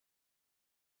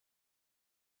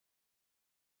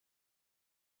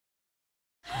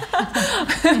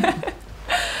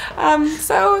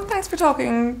So thanks for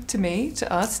talking to me,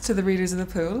 to us, to the readers of the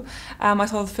pool. I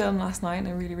saw the film last night and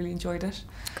I really, really enjoyed it.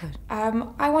 Good.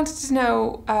 I wanted to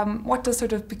know, what does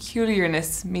sort of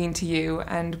peculiarness mean to you,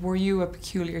 and were you a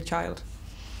peculiar child?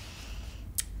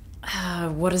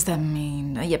 What does that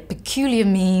mean? Yeah, peculiar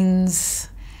means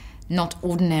not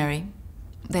ordinary,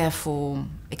 therefore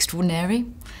extraordinary,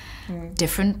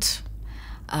 different,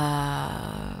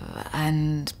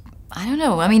 and I don't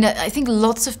know. I mean, I think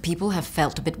lots of people have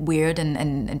felt a bit weird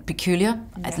and peculiar,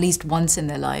 at least once in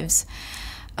their lives.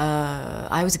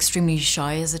 I was extremely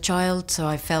shy as a child, so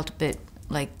I felt a bit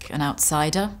like an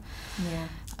outsider.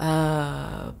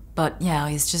 Yeah. But yeah,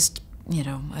 it's just, you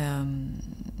know,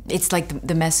 it's like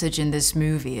the message in this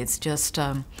movie. It's just,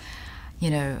 you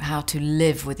know, how to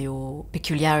live with your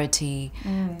peculiarity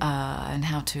and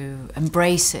how to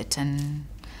embrace it, and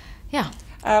yeah.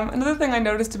 Another thing I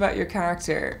noticed about your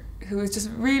character, who was just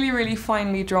really, really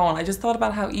finely drawn. I just thought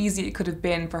about how easy it could have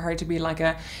been for her to be like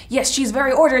yes, she's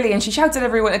very orderly and she shouts at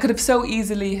everyone. It could have so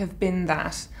easily have been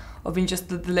that, of being just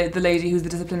the lady who's the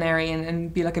disciplinarian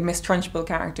and be like a Miss Trunchbull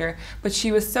character. But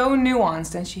she was so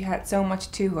nuanced and she had so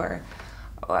much to her.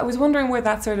 I was wondering where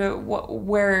that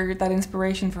where that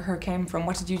inspiration for her came from.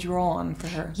 What did you draw on for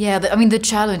her? Yeah, I mean, the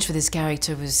challenge for this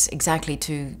character was exactly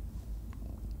to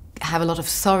have a lot of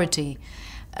authority,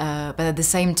 but at the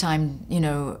same time, you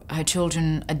know, her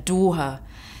children adore her.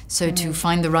 So to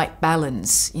find the right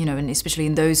balance, you know, and especially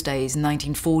in those days,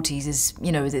 1940s, is,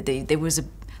 you know, there was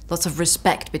lots of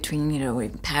respect between, you know,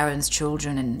 parents,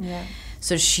 children, and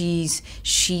so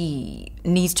she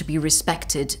needs to be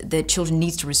respected. The children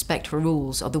needs to respect her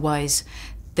rules, otherwise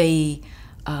they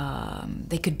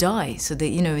could die. So that,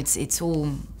 you know, it's all,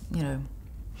 you know.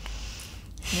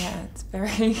 Yeah, it's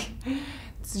very.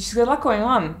 She's got a lot going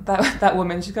on, that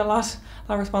woman. She's got a lot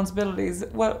of responsibilities.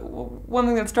 One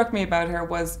thing that struck me about her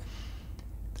was,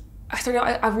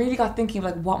 I really got thinking,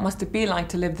 like, what must it be like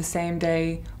to live the same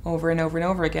day over and over and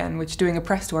over again, which doing a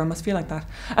press tour must feel like that.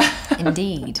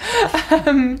 Indeed.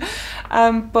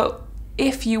 But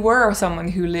if you were someone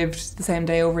who lived the same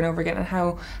day over and over again, and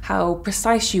how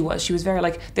precise she was very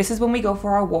like, this is when we go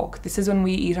for our walk, this is when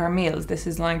we eat our meals, this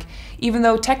is like, even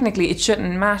though technically it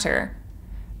shouldn't matter,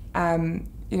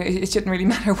 you know, it shouldn't really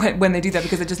matter when they do that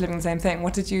because they're just living the same thing.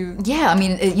 What did you... Yeah, I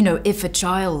mean, you know, if a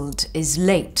child is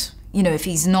late, you know, if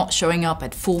he's not showing up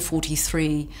at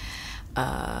 4:43,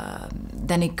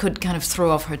 then it could kind of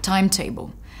throw off her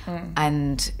timetable.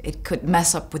 And it could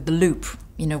mess up with the loop,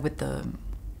 you know, with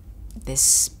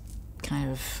this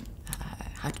kind of,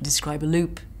 how to describe a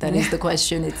loop? That is the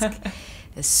question. It's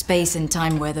a space and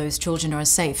time where those children are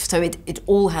safe. So it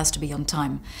all has to be on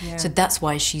time. Yeah. So that's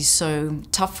why she's so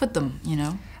tough with them, you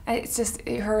know? It's just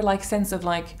her, like, sense of,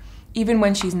 like, even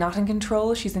when she's not in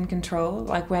control, she's in control.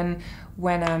 Like when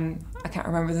I can't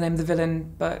remember the name of the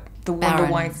villain, but the Wonder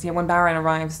Whites, when Baron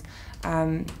arrives,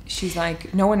 she's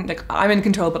like, no one, like, I'm in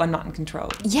control, but I'm not in control.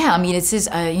 Yeah, I mean, it's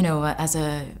just, you know, as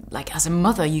a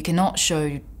mother, you cannot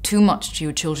show too much to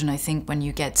your children, I think, when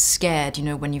you get scared, you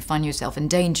know, when you find yourself in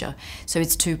danger. So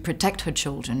it's to protect her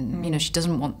children. You know, she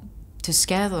doesn't want to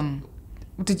scare them.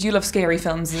 Did you love scary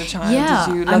films as a child? Yeah.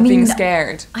 Did you love being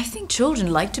scared? I think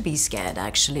children like to be scared,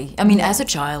 actually. I mean, as a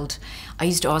child, I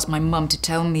used to ask my mum to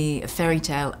tell me a fairy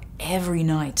tale every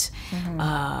night,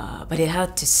 but it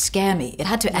had to scare me. It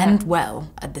had to end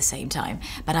well at the same time.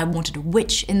 But I wanted a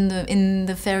witch in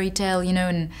the fairy tale, you know,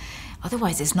 and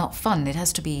otherwise it's not fun. It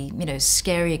has to be, you know,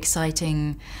 scary,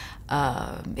 exciting.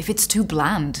 If it's too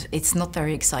bland, it's not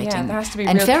very exciting. Yeah, there has to be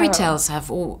and real fairy power. tales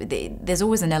have there's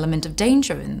always an element of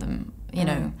danger in them, you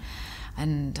know.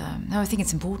 And no, I think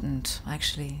it's important,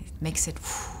 actually. It makes it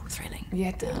thrilling.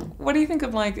 Yeah. What do you think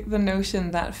of, like, the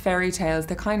notion that fairy tales,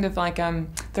 they're kind of like,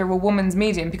 they're a woman's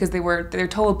medium because they're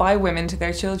told by women to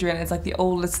their children. It's like the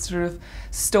oldest sort of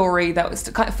story that was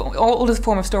kind of oldest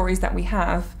form of stories that we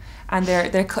have, and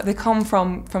they come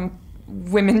from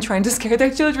women trying to scare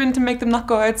their children to make them not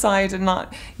go outside and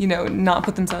not, you know, not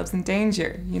put themselves in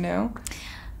danger, you know?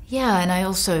 Yeah, and I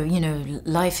also, you know,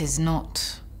 life is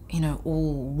not, you know,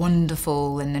 all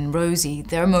wonderful and rosy.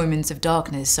 There are moments of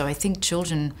darkness, so I think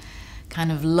children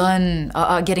kind of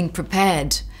are getting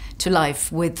prepared to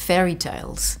life with fairy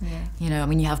tales. Yeah. You know, I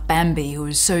mean, you have Bambi, who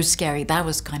was so scary. That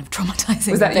was kind of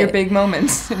traumatizing. Was that your big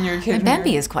moment in your kid? And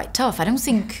Bambi is quite tough. I don't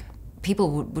think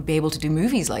people would be able to do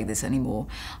movies like this anymore.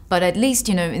 But at least,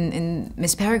 you know, in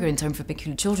Miss Peregrine's Home for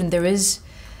Peculiar Children,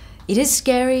 it is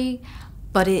scary,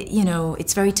 but you know,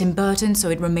 it's very Tim Burton,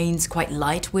 so it remains quite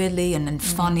light, weirdly, and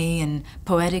funny and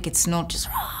poetic. It's not just,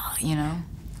 you know.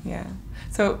 Yeah.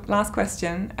 So, last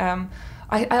question.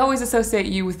 I always associate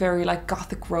you with very like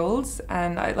gothic roles,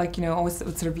 and I like, you know, always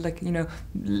sort of like, you know,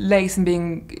 Lace and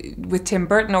being with Tim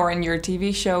Burton or in your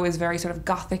TV show is very sort of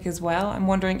gothic as well. I'm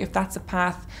wondering if that's a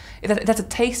path, if that's a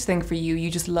taste thing for you. You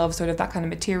just love sort of that kind of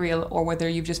material, or whether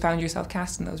you've just found yourself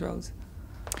cast in those roles.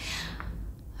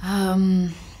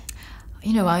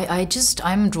 You know,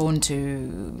 I'm drawn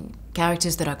to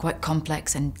characters that are quite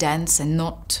complex and dense, and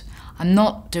I'm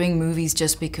not doing movies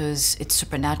just because it's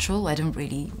supernatural. I don't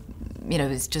really, you know,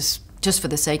 it's just for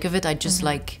the sake of it. I just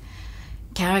like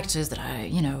characters that are,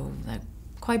 you know, like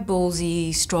quite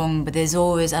ballsy, strong, but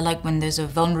I like when there's a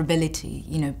vulnerability,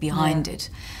 you know, behind it,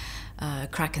 a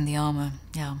crack in the armor,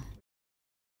 yeah.